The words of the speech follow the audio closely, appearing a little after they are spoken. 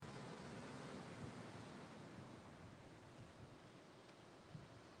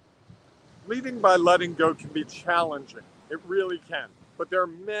Leading by letting go can be challenging. It really can. But there are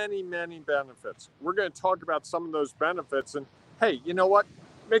many, many benefits. We're going to talk about some of those benefits. And hey, you know what?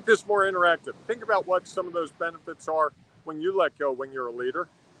 Make this more interactive. Think about what some of those benefits are when you let go when you're a leader,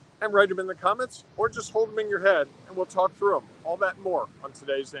 and write them in the comments or just hold them in your head and we'll talk through them. All that and more on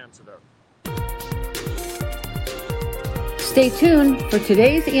today's Antidote. Stay tuned for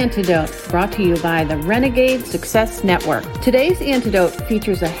today's Antidote, brought to you by the Renegade Success Network. Today's Antidote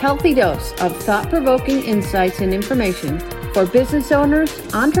features a healthy dose of thought-provoking insights and information for business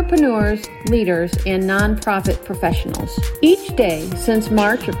owners, entrepreneurs, leaders, and nonprofit professionals. Each day since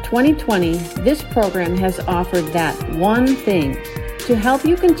March of 2020, this program has offered that one thing to help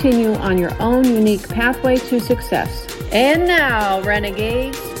you continue on your own unique pathway to success. And now,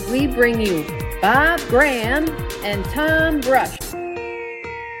 Renegades, we bring you Bob Graham and Tom Brush.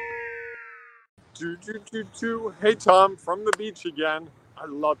 Hey, Tom, from the beach again. I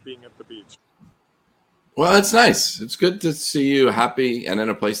love being at the beach. Well, it's nice. It's good to see you happy and in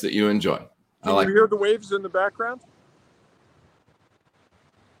a place that you enjoy. Can you hear the waves in the background?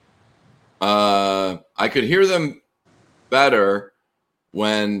 I could hear them better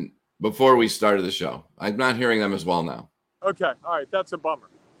before we started the show. I'm not hearing them as well now. Okay, all right, that's a bummer.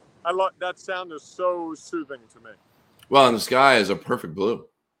 That sound is so soothing to me. Well, and the sky is a perfect blue.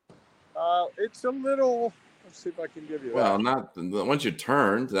 It's a little. Let's see if I can give you. Well, once you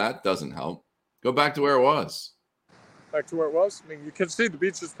turned, that doesn't help. Go back to where it was. Back to where it was? I mean, you can see the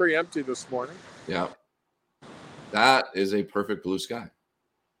beach is pretty empty this morning. Yeah. That is a perfect blue sky.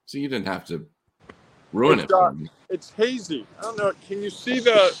 So you didn't have to ruin it for me. It's hazy. I don't know. Can you see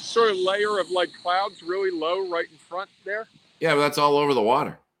the sort of layer of like clouds really low right in front there? Yeah, but that's all over the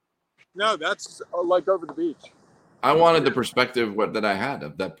water. No, that's like over the beach. I wanted the perspective that I had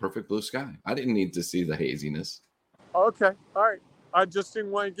of that perfect blue sky. I didn't need to see the haziness. Okay. All right. I just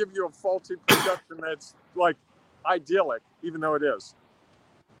didn't want to give you a faulty perception that's like idyllic, even though it is.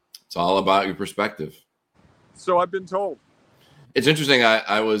 It's all about your perspective. So I've been told. It's interesting.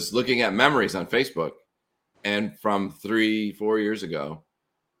 I was looking at memories on Facebook, and from 3-4 years ago,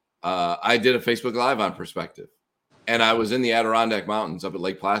 I did a Facebook Live on perspective. And I was in the Adirondack Mountains up at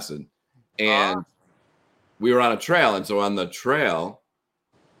Lake Placid, and we were on a trail. And so on the trail,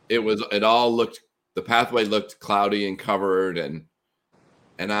 the pathway looked cloudy and covered, and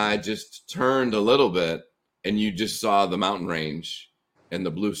I just turned a little bit, and you just saw the mountain range and the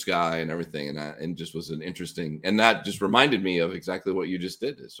blue sky and everything. And just was an interesting, and that just reminded me of exactly what you just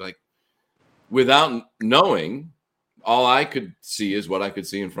did. It's like, without knowing, all I could see is what I could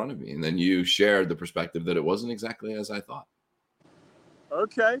see in front of me. And then you shared the perspective that it wasn't exactly as I thought.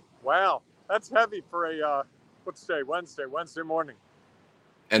 Okay. Wow. That's heavy for a, what's today? Wednesday morning.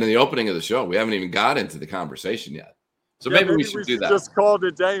 And in the opening of the show, we haven't even got into the conversation yet. So maybe we should do that. Just call it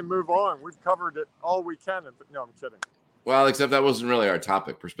a day and move on. We've covered it all we can. No, I'm kidding. Well, except that wasn't really our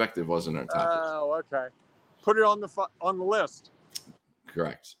topic. Perspective wasn't our topic. Oh, okay. Put it on the list.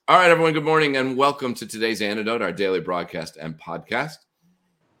 Correct. All right, everyone. Good morning and welcome to today's Antidote, our daily broadcast and podcast.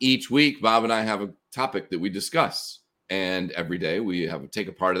 Each week, Bob and I have a topic that we discuss, and every day we take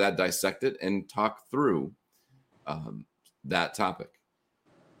a part of that, dissect it, and talk through that topic.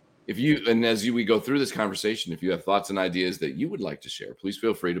 As we go through this conversation, if you have thoughts and ideas that you would like to share, please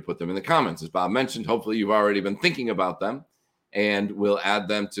feel free to put them in the comments. As Bob mentioned, hopefully you've already been thinking about them, and we'll add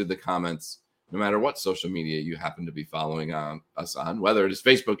them to the comments no matter what social media you happen to be following us on, whether it is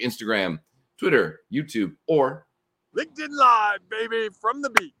Facebook, Instagram, Twitter, YouTube, or LinkedIn Live, baby, from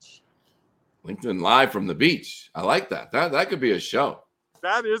the beach. LinkedIn Live from the beach. I like that. That could be a show.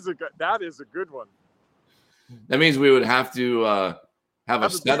 That is a good one. That means we would have to have a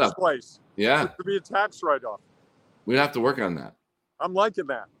setup place. Yeah. It could be a tax write-off. We'd have to work on that. I'm liking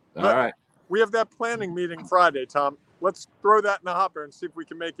that. All right. We have that planning meeting Friday, Tom. Let's throw that in the hopper and see if we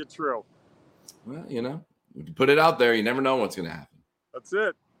can make it true. Well, if you put it out there, you never know what's going to happen. That's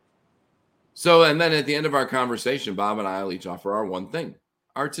it. So, and then at the end of our conversation, Bob and I will each offer our one thing,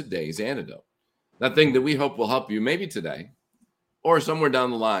 our today's antidote. That thing that we hope will help you maybe today or somewhere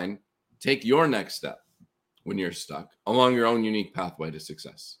down the line, take your next step when you're stuck along your own unique pathway to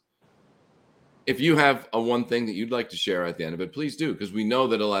success. If you have a one thing that you'd like to share at the end of it, please do, because we know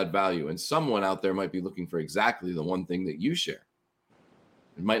that it'll add value. And someone out there might be looking for exactly the one thing that you share.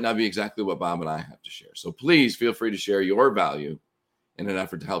 It might not be exactly what Bob and I have to share. So please feel free to share your value in an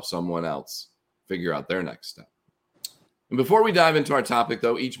effort to help someone else figure out their next step. And before we dive into our topic,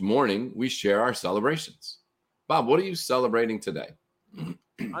 though, each morning we share our celebrations. Bob, what are you celebrating today?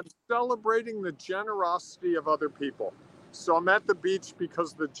 I'm celebrating the generosity of other people. So I'm at the beach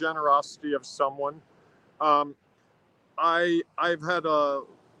because of the generosity of someone. I've had a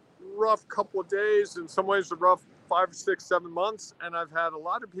rough couple of days, in some ways a rough 5, 6, 7 months, and I've had a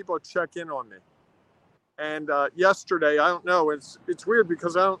lot of people check in on me. And yesterday, I don't know, it's weird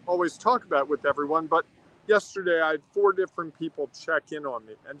because I don't always talk about it with everyone, but yesterday I had 4 different people check in on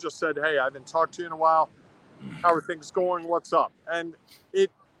me and just said, hey, I haven't talked to you in a while. How are things going? What's up? And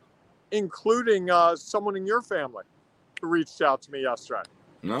it, including someone in your family who reached out to me yesterday.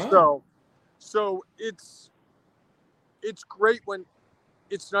 No. So it's great when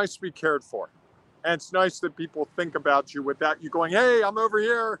it's nice to be cared for. And it's nice that people think about you without you going, hey, I'm over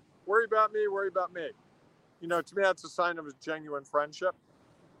here. Worry about me. Worry about me. You know, to me, that's a sign of a genuine friendship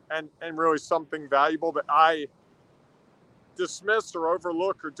and really something valuable that I dismiss or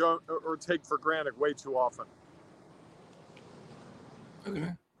overlook or take for granted way too often.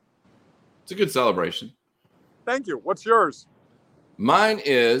 Okay. It's a good celebration. Thank you. What's yours? Mine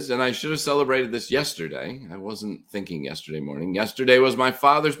is, and I should have celebrated this yesterday. I wasn't thinking yesterday morning. Yesterday was my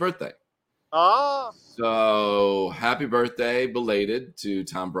father's birthday. Ah. So happy birthday, belated, to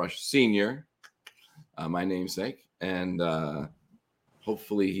Tom Brush Sr., my namesake. And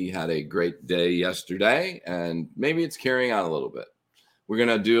hopefully he had a great day yesterday, and maybe it's carrying on a little bit. We're going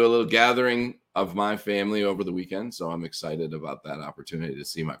to do a little gathering of my family over the weekend, so I'm excited about that opportunity to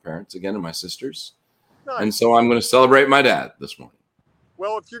see my parents again and my sisters. Nice. And so I'm going to celebrate my dad this morning.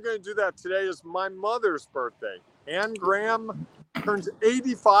 Well, if you're going to do that, today is my mother's birthday. Ann Graham turns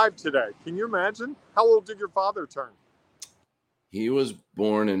 85 today. Can you imagine? How old did your father turn? He was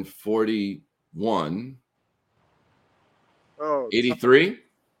born in 41. Oh, 83?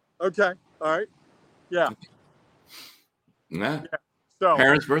 Okay. All right. Yeah. Yeah. So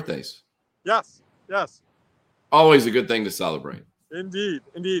Parents' birthdays. Yes. Always a good thing to celebrate. Indeed.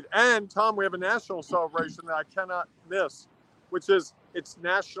 And Tom, we have a national celebration that I cannot miss, which is it's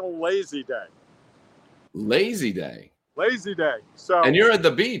National Lazy Day. Lazy Day. So, and you're at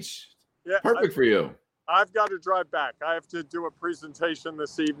the beach. Yeah, Perfect for you. I've got to drive back. I have to do a presentation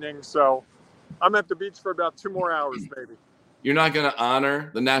this evening, so I'm at the beach for about 2 more hours, maybe. You're not going to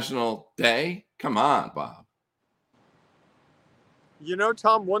honor the National Day? Come on, Bob. You know,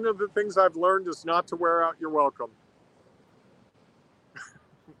 Tom, one of the things I've learned is not to wear out your welcome.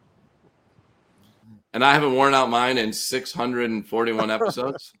 And I haven't worn out mine in 641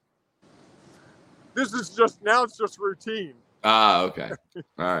 episodes. This is just routine. Okay.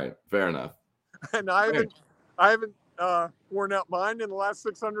 All right. Fair enough. And I haven't worn out mine in the last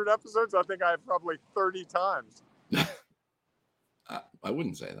 600 episodes. I think I have probably 30 times. I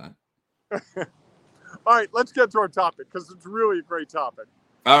wouldn't say that. All right, let's get to our topic because it's really a great topic.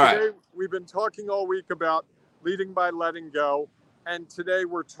 All Today, right. We've been talking all week about leading by letting go. And today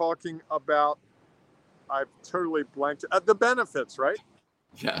we're talking about, I've totally blanked, the benefits, right?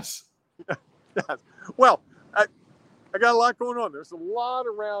 Yes. Yes. Well, I got a lot going on. There's a lot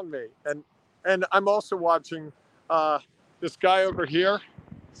around me. And I'm also watching this guy over here.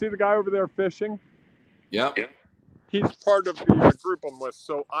 See the guy over there fishing? Yep. He's part of the group I'm with.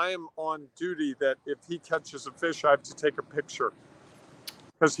 So I am on duty that if he catches a fish, I have to take a picture.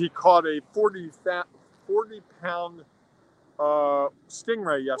 Because he caught a 40-pound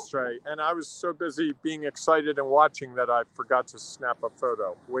stingray yesterday. And I was so busy being excited and watching that I forgot to snap a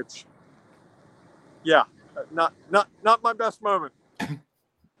photo, which, yeah, not my best moment.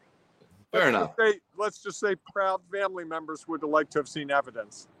 Fair enough. Let's just say proud family members would have liked to have seen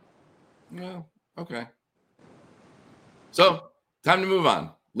evidence. Well, okay. So, time to move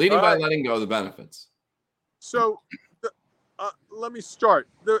on. Leading by letting go, the benefits. So, let me start.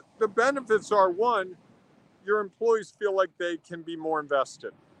 The benefits are, one, your employees feel like they can be more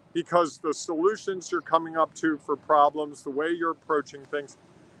invested because the solutions you're coming up to for problems, the way you're approaching things,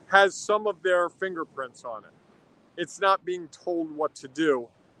 has some of their fingerprints on it. It's not being told what to do.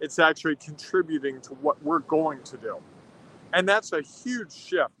 It's actually contributing to what we're going to do. And that's a huge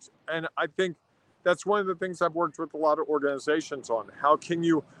shift. And I think that's one of the things I've worked with a lot of organizations on. How can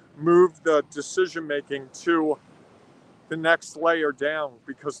you move the decision-making to the next layer down?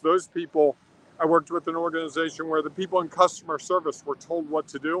 Because those people, I worked with an organization where the people in customer service were told what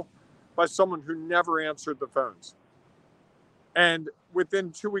to do by someone who never answered the phones. And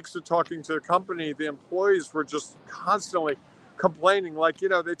within 2 weeks of talking to the company, the employees were just constantly complaining, like,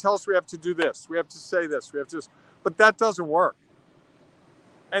 they tell us we have to do this, we have to say this, we have to, but that doesn't work.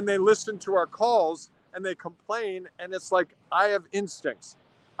 And they listen to our calls and they complain. And it's like, I have instincts.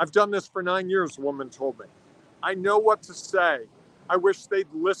 I've done this for 9 years, a woman told me. I know what to say. I wish they'd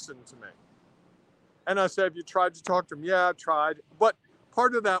listen to me. And I said, have you tried to talk to them? Yeah, I tried. But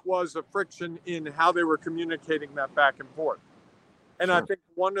part of that was a friction in how they were communicating that back and forth. And sure. I think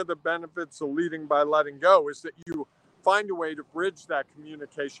one of the benefits of leading by letting go is that you find a way to bridge that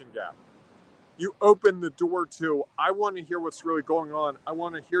communication gap. You open the door to, I want to hear what's really going on. I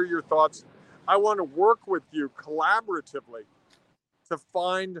want to hear your thoughts. I want to work with you collaboratively to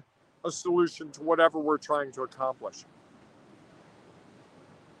find a solution to whatever we're trying to accomplish.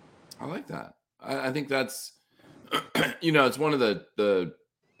 I like that. I think that's, it's one of the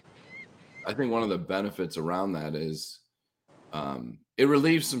I think one of the benefits around that is it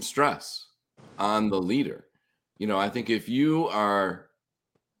relieves some stress on the leader. I think if you are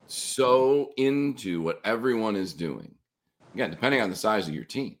so into what everyone is doing, again, depending on the size of your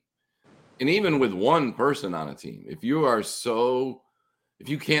team, and even with one person on a team, if you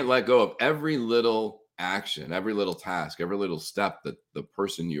can't let go of every little action, every little task, every little step that the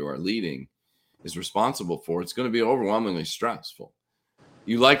person you are leading is responsible for, it's going to be overwhelmingly stressful.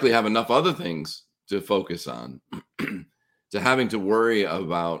 You likely have enough other things to focus on to having to worry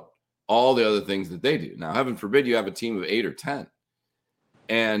about all the other things that they do. Now, heaven forbid you have a team of 8 or 10.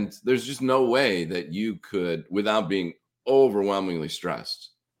 And there's just no way that you could, without being overwhelmingly stressed,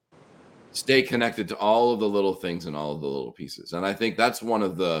 stay connected to all of the little things and all of the little pieces. And I think that's one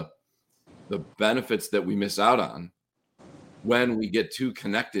of the benefits that we miss out on when we get too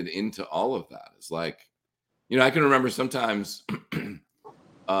connected into all of that. It's like, I can remember sometimes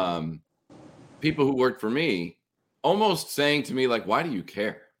people who worked for me almost saying to me, like, why do you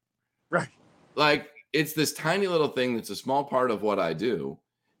care? Right. Like, it's this tiny little thing that's a small part of what I do.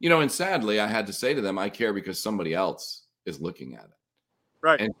 And sadly, I had to say to them, I care because somebody else is looking at it.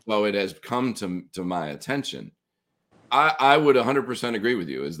 Right. And so it has come to my attention. I would 100% agree with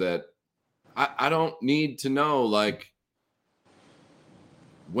you, is that I don't need to know, like,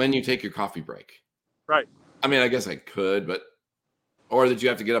 when you take your coffee break. Right. I mean, I guess I could, or that you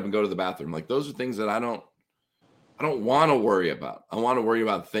have to get up and go to the bathroom. Like, those are things that I don't want to worry about. I want to worry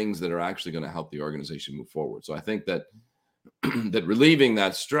about things that are actually going to help the organization move forward. So I think that that relieving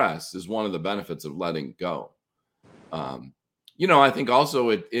that stress is one of the benefits of letting go. I think also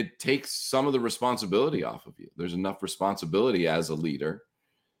it takes some of the responsibility off of you. There's enough responsibility as a leader,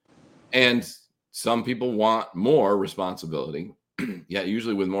 and some people want more responsibility. Yeah,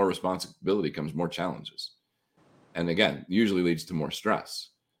 usually with more responsibility comes more challenges, and again, usually leads to more stress.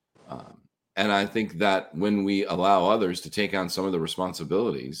 And I think that when we allow others to take on some of the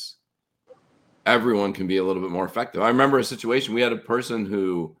responsibilities, everyone can be a little bit more effective. I remember a situation, we had a person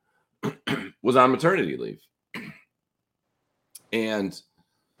who was on maternity leave. And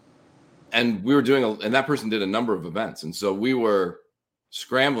we were and that person did a number of events. And so we were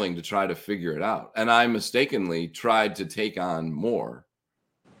scrambling to try to figure it out. And I mistakenly tried to take on more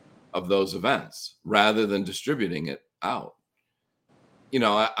of those events rather than distributing it out.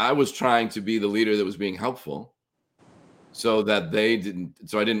 I was trying to be the leader that was being helpful so that I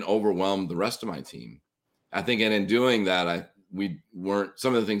didn't overwhelm the rest of my team. I think, and in doing that,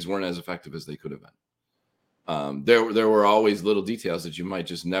 some of the things weren't as effective as they could have been. There were always little details that you might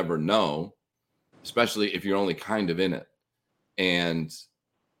just never know, especially if you're only kind of in it. And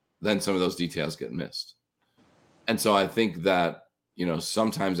then some of those details get missed. And so I think that,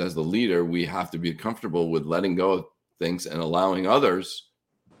 sometimes as the leader, we have to be comfortable with letting go of things and allowing others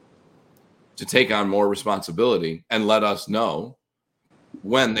to take on more responsibility and let us know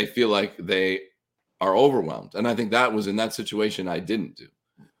when they feel like they are overwhelmed. And I think that was in that situation I didn't do.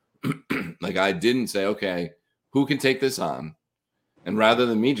 Like, I didn't say, okay, who can take this on? And rather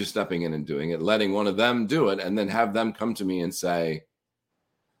than me just stepping in and doing it, letting one of them do it and then have them come to me and say,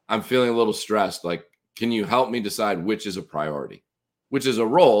 I'm feeling a little stressed. Like, can you help me decide which is a priority? Which is a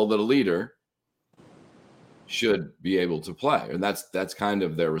role that a leader should be able to play. And that's kind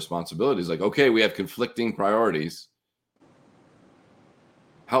of their responsibility. Is like, okay, we have conflicting priorities.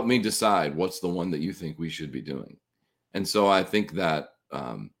 Help me decide what's the one that you think we should be doing. And so I think that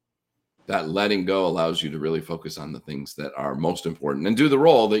that letting go allows you to really focus on the things that are most important and do the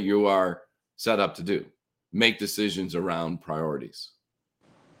role that you are set up to do. Make decisions around priorities.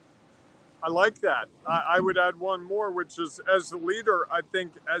 I like that. I would add one more, which is, as a leader, I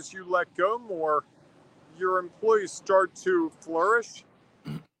think as you let go more, your employees start to flourish.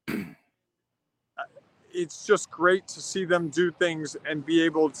 It's just great to see them do things and be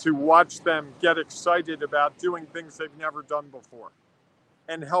able to watch them get excited about doing things they've never done before.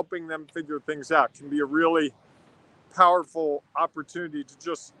 And helping them figure things out can be a really powerful opportunity to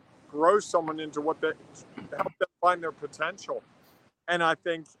just grow someone into help them find their potential. And I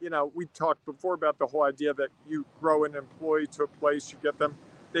think, we talked before about the whole idea that you grow an employee to a place, you get them,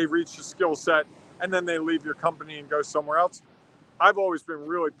 they reach a skill set, and then they leave your company and go somewhere else. I've always been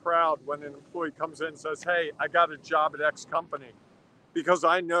really proud when an employee comes in and says, hey, I got a job at X company. because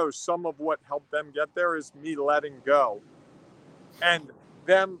I know some of what helped them get there is me letting go and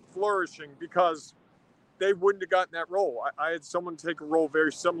them flourishing, because they wouldn't have gotten that role. I had someone take a role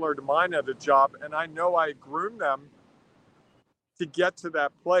very similar to mine at a job, and I know I groomed them to get to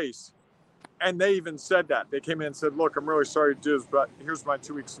that place. And they even said that. They came in and said, look, I'm really sorry to do this, but here's my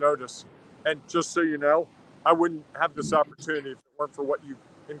 2 weeks notice. And just so you know, I wouldn't have this opportunity if it weren't for what you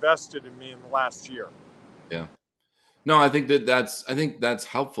invested in me in the last year. Yeah. No, I think that's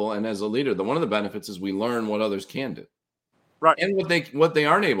helpful. And as a leader, one of the benefits is we learn what others can do. Right. And what they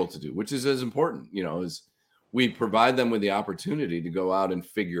aren't able to do, which is as important, is we provide them with the opportunity to go out and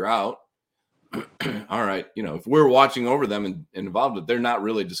figure out, all right, if we're watching over them and involved, they're not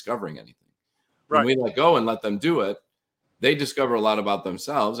really discovering anything. When we let go and let them do it, they discover a lot about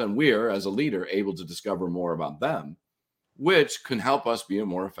themselves, and we're, as a leader, able to discover more about them, which can help us be a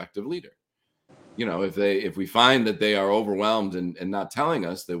more effective leader. If we find that they are overwhelmed and not telling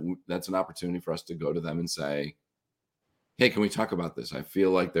us, that's an opportunity for us to go to them and say, hey, can we talk about this? I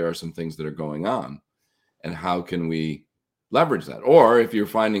feel like there are some things that are going on, and how can we leverage that? Or if you're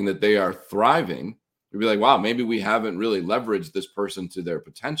finding that they are thriving, you'll be like, wow, maybe we haven't really leveraged this person to their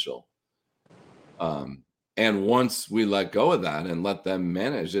potential. And once we let go of that and let them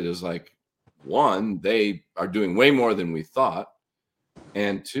manage it, is like, one, they are doing way more than we thought.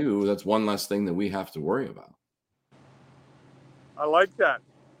 And two, that's one less thing that we have to worry about. I like that.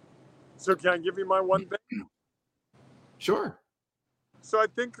 So can I give you my one thing? Sure. So I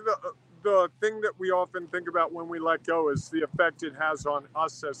think the thing that we often think about when we let go is the effect it has on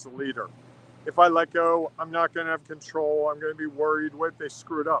us as a leader. If I let go, I'm not going to have control. I'm going to be worried. What if they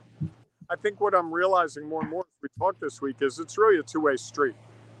screw it up? I think what I'm realizing more and more as we talk this week is it's really a two-way street.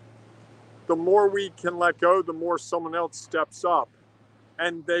 The more we can let go, the more someone else steps up,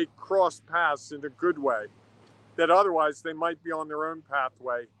 and they cross paths in a good way that otherwise they might be on their own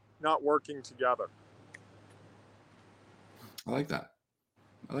pathway, not working together. I like that.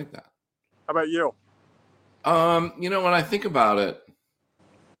 How about you? When I think about it,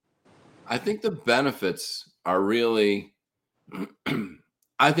 I think the benefits are really,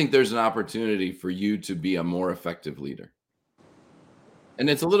 I think there's an opportunity for you to be a more effective leader. And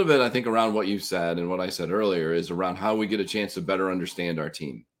it's a little bit, I think, around what you said and what I said earlier, is around how we get a chance to better understand our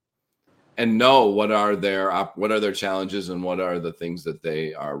team and know what are their challenges and what are the things that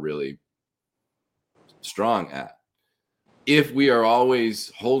they are really strong at. If we are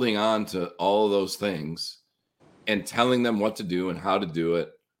always holding on to all of those things and telling them what to do and how to do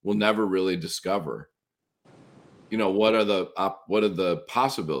it, we'll never really discover, what are the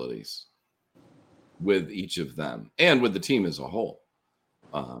possibilities with each of them and with the team as a whole.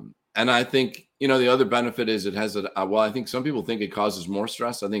 And I think, the other benefit is it has I think some people think it causes more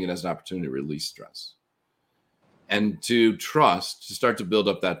stress. I think it has an opportunity to release stress and to start to build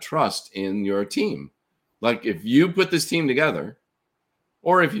up that trust in your team. Like if you put this team together,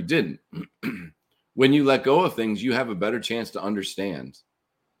 or if you didn't, when you let go of things, you have a better chance to understand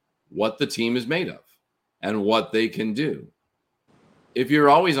what the team is made of and what they can do. If you're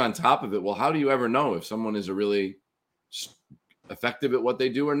always on top of it, well, how do you ever know if someone is a really effective at what they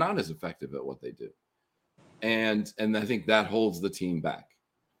do or not as effective at what they do? And I think that holds the team back.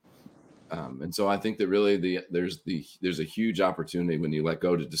 And so I think that really there's a huge opportunity when you let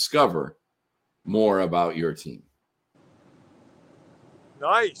go to discover more about your team.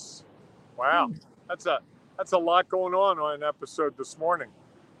 Nice. Wow. That's a lot going on an episode this morning.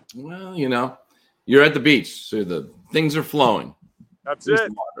 Well, you're at the beach, so the things are flowing. That's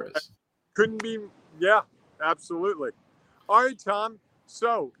it. Couldn't be. Yeah, absolutely. All right, Tom.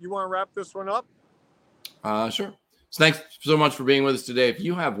 So you want to wrap this one up? Sure. So thanks so much for being with us today. If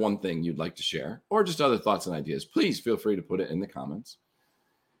you have one thing you'd like to share or just other thoughts and ideas, please feel free to put it in the comments,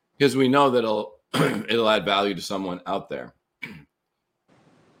 because we know that it'll add value to someone out there.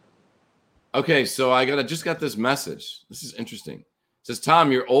 Okay, so I just got this message. This is interesting. It says,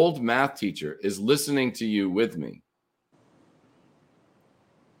 Tom, your old math teacher is listening to you with me.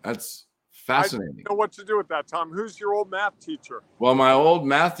 That's fascinating. I don't know what to do with that, Tom. Who's your old math teacher? Well, my old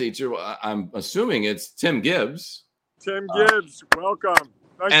math teacher, I'm assuming it's Tim Gibbs. Tim Gibbs, welcome.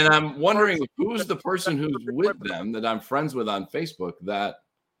 Nice. And I'm wondering who's the person who's with them that I'm friends with on Facebook that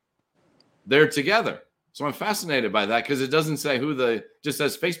they're together. So I'm fascinated by that, because it doesn't say just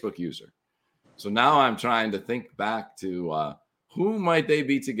says Facebook user. So now I'm trying to think back to who might they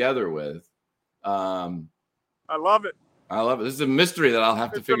be together with. I love it. This is a mystery that I'll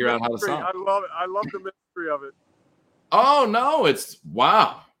have to figure out how to solve. I love it. I love the mystery of it. Oh, no.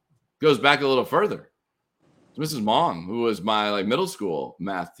 Wow. Goes back a little further. It's Mrs. Mong, who was my middle school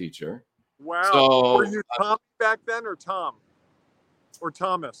math teacher. Wow. So, were you Tommy back then or Tom? or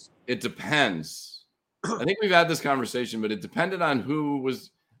Thomas? It depends. I think we've had this conversation, but it depended on who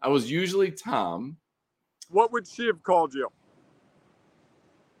was. I was usually Tom. What would she have called you?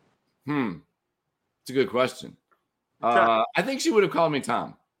 It's a good question. Okay. I think she would have called me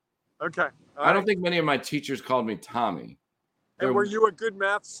Tom. Okay. All I don't right. think many of my teachers called me Tommy. And were you a good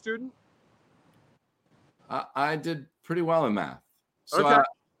math student? I did pretty well in math. So, Okay.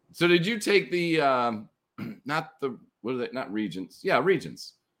 so did you take the not the what are they? Not Regents? Yeah,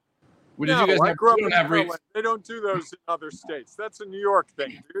 Regents. Did No, you guys I have? grew up You don't in have Maryland. Regents. They don't do those in other states. That's a New York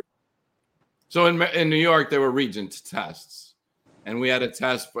thing, dude. So in New York, there were Regent tests, and we had a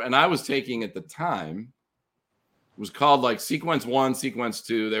test and I was taking at the time. It was called like sequence 1, sequence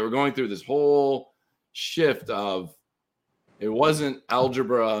 2. They were going through this whole shift of it wasn't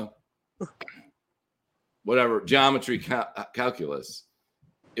algebra, whatever, geometry, calculus.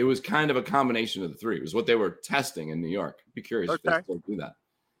 It was kind of a combination of the three. It was what they were testing in New York. I'd be curious if they still do that.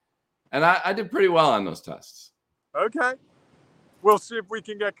 And I did pretty well on those tests. Okay. We'll see if we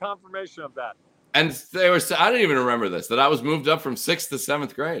can get confirmation of that. And they were, I didn't even remember this, that I was moved up from 6th to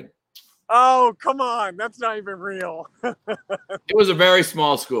 7th grade. Oh, come on. That's not even real. It was a very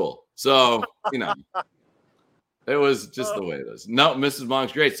small school. So, it was just the way it is. No, Mrs.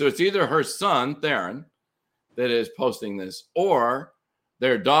 Monk's great. So it's either her son, Theron, that is posting this, or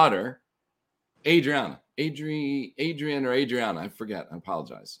their daughter, Adrian or Adriana. I forget. I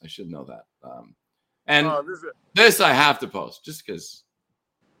apologize. I should know that. This I have to post just because.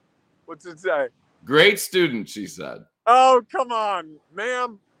 What's it say? Great student, she said. Oh, come on,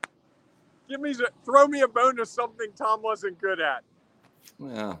 ma'am. Throw me a bone to something Tom wasn't good at.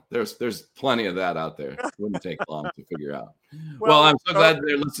 Well, there's plenty of that out there. It wouldn't take long to figure out. Well, I'm so glad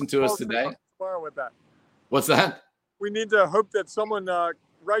they're listening to us today. Tomorrow with that. What's that? We need to hope that someone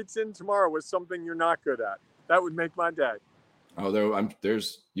writes in tomorrow with something you're not good at. That would make my day. Oh,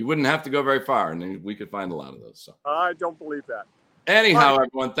 you wouldn't have to go very far, and we could find a lot of those. So. I don't believe that. Anyhow,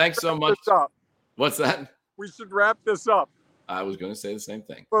 everyone, thanks so much. What's that? We should wrap this up. I was going to say the same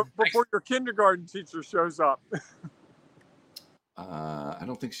thing. But before your kindergarten teacher shows up. I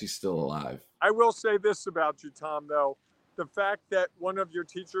don't think she's still alive. I will say this about you, Tom, though. The fact that one of your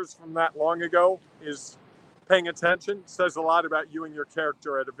teachers from that long ago is paying attention says a lot about you and your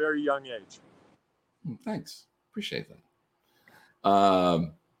character at a very young age. Thanks. Appreciate that.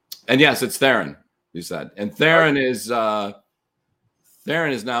 And yes, it's Theron, you said. And Theron is now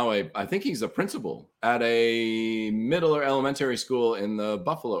I think he's a principal at a middle or elementary school in the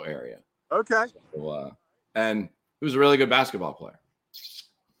Buffalo area. Okay. So, and he was a really good basketball player.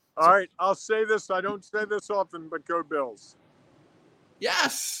 All right. I'll say this. I don't say this often, but go Bills.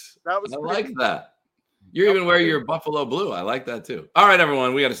 Yes. I like that. You're even wearing your Buffalo blue. I like that too. All right,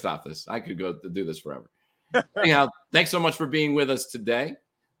 everyone. We got to stop this. I could go to do this forever. Anyhow, thanks so much for being with us today.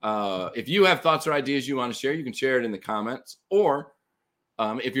 If you have thoughts or ideas you want to share, you can share it in the comments. Or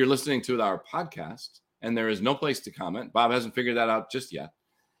if you're listening to our podcast and there is no place to comment, Bob hasn't figured that out just yet.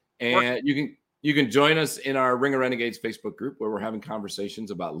 And you can join us in our Ring of Renegades Facebook group where we're having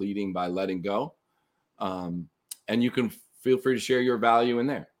conversations about leading by letting go. And you can feel free to share your value in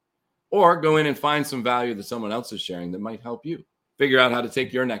there. Or go in and find some value that someone else is sharing that might help you figure out how to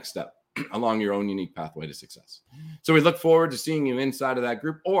take your next step along your own unique pathway to success. So we look forward to seeing you inside of that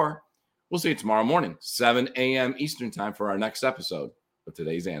group, or we'll see you tomorrow morning, 7 a.m. Eastern time for our next episode of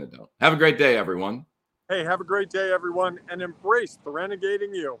Today's Antidote. Have a great day, everyone. Hey, have a great day, everyone, and embrace the renegade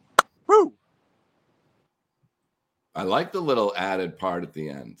in you. Woo! I like the little added part at the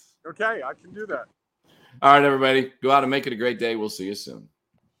end. Okay, I can do that. All right, everybody. Go out and make it a great day. We'll see you soon.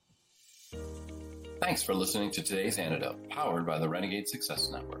 Thanks for listening to Today's Antidote, powered by the Renegade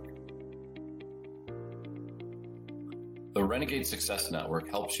Success Network. The Renegade Success Network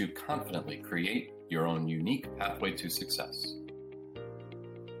helps you confidently create your own unique pathway to success.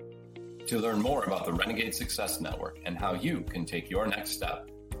 To learn more about the Renegade Success Network and how you can take your next step,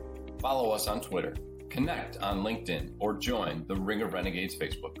 follow us on Twitter, connect on LinkedIn, or join the Ring of Renegades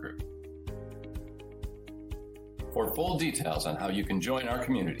Facebook group. For full details on how you can join our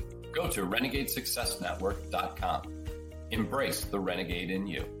community, go to renegadesuccessnetwork.com. Embrace the renegade in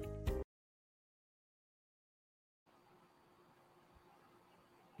you.